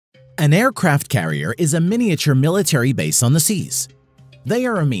An aircraft carrier is a miniature military base on the seas. They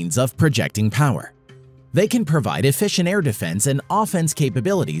are a means of projecting power. They can provide efficient air defense and offense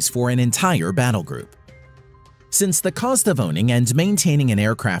capabilities for an entire battle group. Since the cost of owning and maintaining an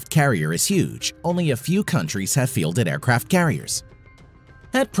aircraft carrier is huge, only a few countries have fielded aircraft carriers.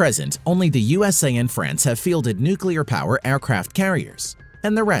 At present, only the USA and France have fielded nuclear power aircraft carriers,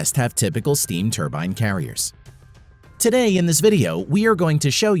 and the rest have typical steam turbine carriers. Today in this video, we are going to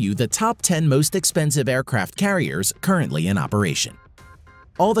show you the top 10 most expensive aircraft carriers currently in operation.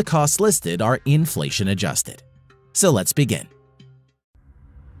 All the costs listed are inflation adjusted. So let's begin.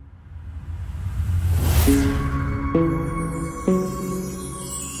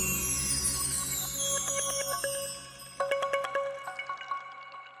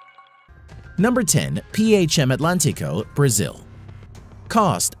 Number 10. PHM Atlantico, Brazil.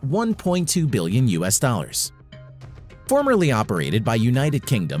 Cost $1.2 billion. Formerly operated by United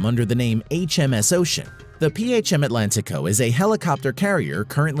Kingdom under the name HMS Ocean, the PHM Atlantico is a helicopter carrier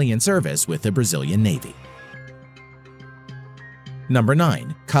currently in service with the Brazilian Navy. Number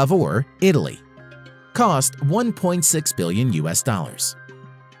 9. Cavour, Italy. Cost $1.6 billion.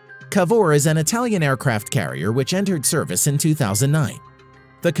 Cavour is an Italian aircraft carrier which entered service in 2009.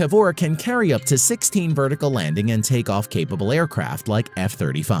 The Cavour can carry up to 16 vertical landing and takeoff capable aircraft like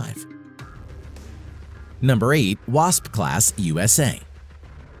F-35. Number 8. Wasp-class, USA.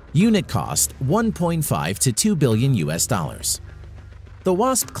 Unit cost $1.5 to $2 billion. The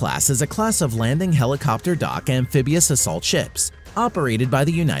Wasp-class is a class of landing helicopter dock amphibious assault ships operated by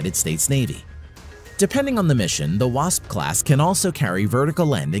the United States Navy. Depending on the mission, the Wasp-class can also carry vertical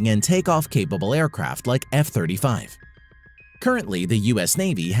landing and takeoff capable aircraft like F-35. Currently, the U.S.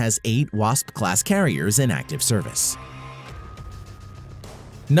 Navy has 8 Wasp-class carriers in active service.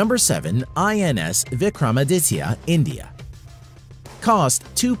 Number 7. INS Vikramaditya, India. Cost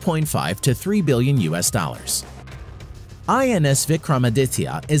 $2.5 to $3 billion. INS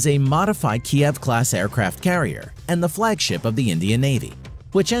Vikramaditya is a modified Kiev-class aircraft carrier and the flagship of the Indian Navy,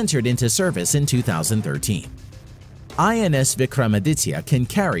 which entered into service in 2013. INS Vikramaditya can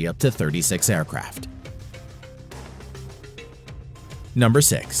carry up to 36 aircraft. Number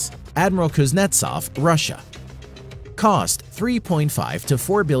 6. Admiral Kuznetsov, Russia. Cost $3.5 to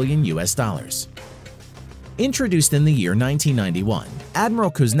 $4 billion. Introduced in the year 1991,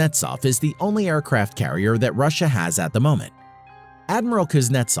 Admiral Kuznetsov is the only aircraft carrier that Russia has at the moment. Admiral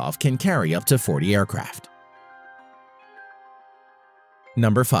Kuznetsov can carry up to 40 aircraft.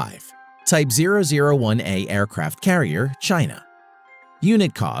 Number 5. Type 001A aircraft carrier, China.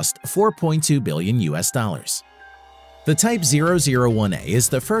 Unit cost $4.2 billion. The Type 001A is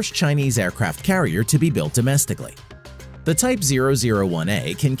the first Chinese aircraft carrier to be built domestically. The Type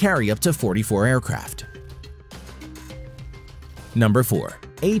 001A can carry up to 44 aircraft. Number 4.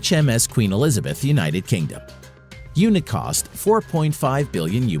 HMS Queen Elizabeth, United Kingdom. Unit cost $4.5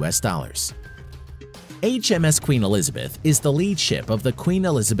 billion. HMS Queen Elizabeth is the lead ship of the Queen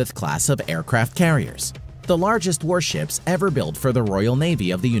Elizabeth class of aircraft carriers, the largest warships ever built for the Royal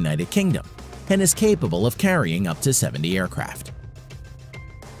Navy of the United Kingdom, and is capable of carrying up to 70 aircraft.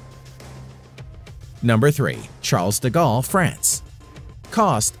 Number 3. Charles de Gaulle, France.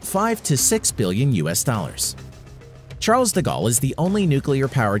 Cost $5 to $6 billion. Charles de Gaulle is the only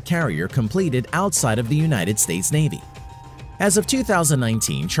nuclear-powered carrier completed outside of the United States Navy. As of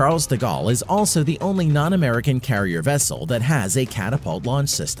 2019, Charles de Gaulle is also the only non-American carrier vessel that has a catapult launch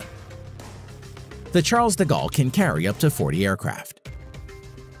system. The Charles de Gaulle can carry up to 40 aircraft.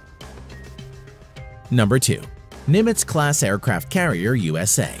 Number 2. Nimitz-class aircraft carrier,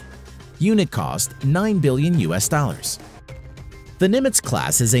 USA. Unit cost $9 billion. The Nimitz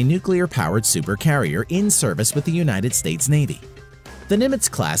class is a nuclear-powered supercarrier in service with the United States Navy. The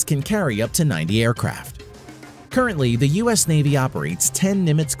Nimitz class can carry up to 90 aircraft. Currently, the U.S. Navy operates 10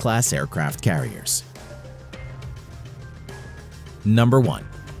 Nimitz-class aircraft carriers. Number 1.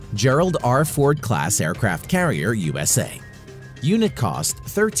 Gerald R. Ford class aircraft carrier, USA. Unit cost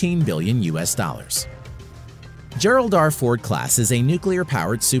 $13 billion. Gerald R. Ford class is a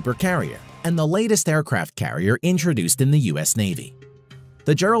nuclear-powered supercarrier and the latest aircraft carrier introduced in the U.S. Navy.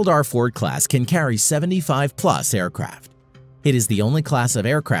 The Gerald R. Ford class can carry 75+ aircraft. It is the only class of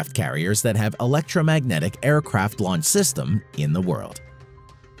aircraft carriers that have electromagnetic aircraft launch system in the world.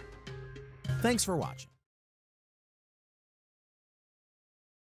 Thanks for watching.